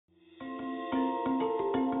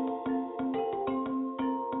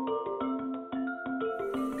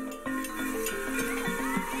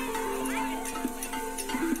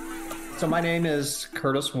So my name is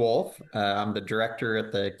Curtis Wolf. I'm the director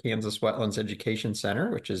at the Kansas Wetlands Education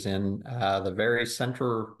Center, which is in the very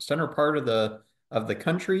center part of the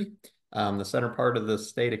country, the center part of the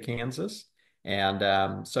state of Kansas.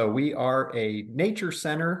 And so we are a nature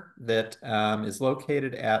center that is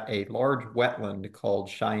located at a large wetland called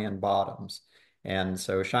Cheyenne Bottoms. And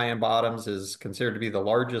so Cheyenne Bottoms is considered to be the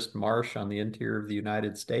largest marsh on the interior of the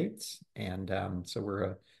United States. And so we're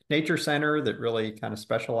a nature center that really kind of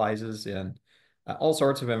specializes in all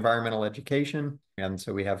sorts of environmental education. And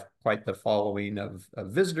so we have quite the following of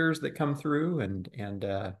visitors that come through and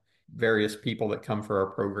various people that come for our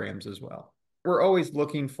programs as well. We're always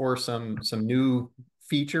looking for some new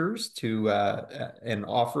features to and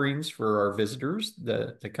offerings for our visitors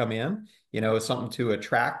to come in. You know, something to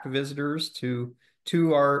attract visitors to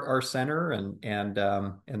our center and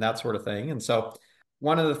that sort of thing. And so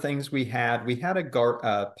one of the things we had a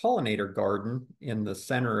pollinator garden in the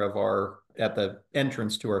center of at the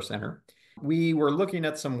entrance to our center. We were looking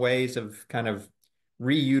at some ways of kind of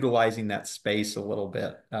reutilizing that space a little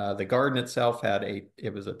bit. The garden itself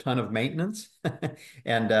it was a ton of maintenance,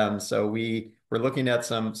 and so we were looking at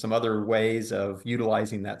some other ways of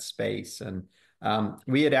utilizing that space. And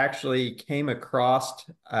we had actually came across,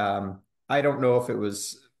 I don't know if it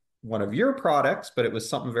was one of your products, but it was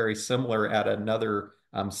something very similar at another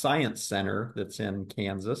science center that's in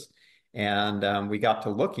Kansas. And we got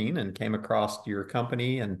to looking and came across your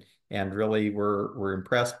company and really were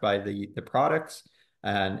impressed by the products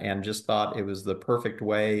and just thought it was the perfect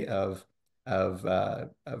way of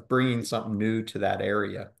bringing something new to that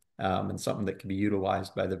area, and something that can be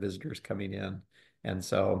utilized by the visitors coming in. And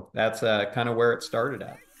so that's kind of where it started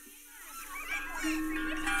at.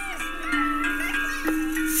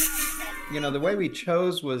 You know, the way we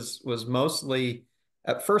chose was mostly,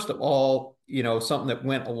 first of all, you know, something that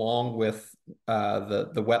went along with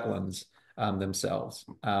the wetlands themselves.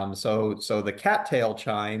 So the cattail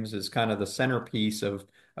chimes is kind of the centerpiece of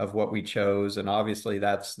what we chose, and obviously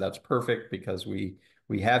that's perfect because we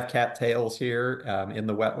have cattails here in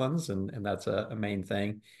the wetlands, and that's a main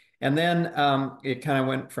thing. And then it kind of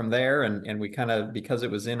went from there, and we kind of, because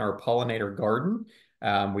it was in our pollinator garden,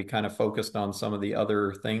 we kind of focused on some of the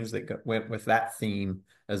other things that went with that theme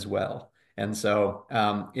as well. And so,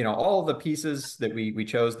 you know, all the pieces that we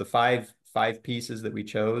chose, the five pieces that we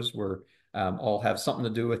chose were all have something to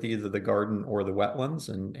do with either the garden or the wetlands,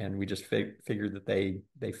 and we just figured that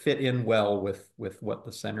they fit in well with what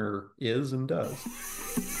the center is and does.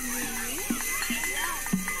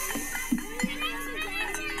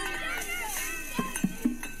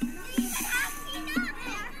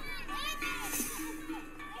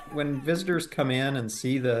 When visitors come in and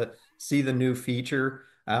see the new feature,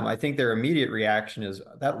 I think their immediate reaction is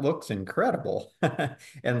that looks incredible,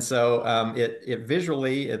 and so it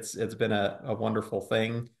visually it's been a wonderful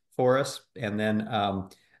thing for us. And then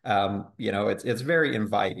you know, it's very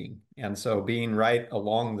inviting, and so being right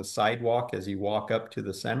along the sidewalk as you walk up to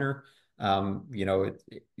the center. You know,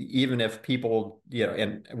 even if people, you know,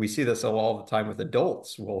 and we see this all the time with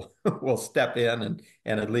adults, will step in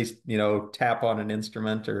and at least, you know, tap on an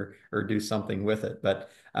instrument or do something with it.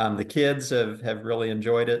 But the kids have really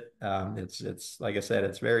enjoyed it. It's like I said,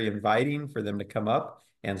 it's very inviting for them to come up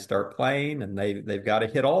and start playing, and they've got to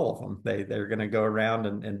hit all of them. They're going to go around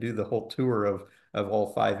and do the whole tour of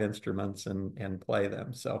all five instruments and play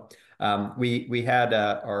them. So we had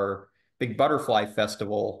our big butterfly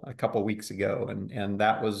festival a couple weeks ago, and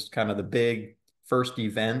that was kind of the big first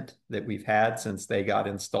event that we've had since they got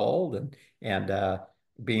installed, and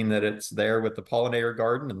being that it's there with the pollinator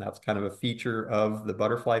garden, and that's kind of a feature of the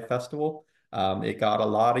butterfly festival. It got a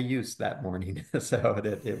lot of use that morning, so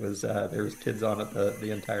it was there was kids on it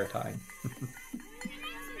the entire time.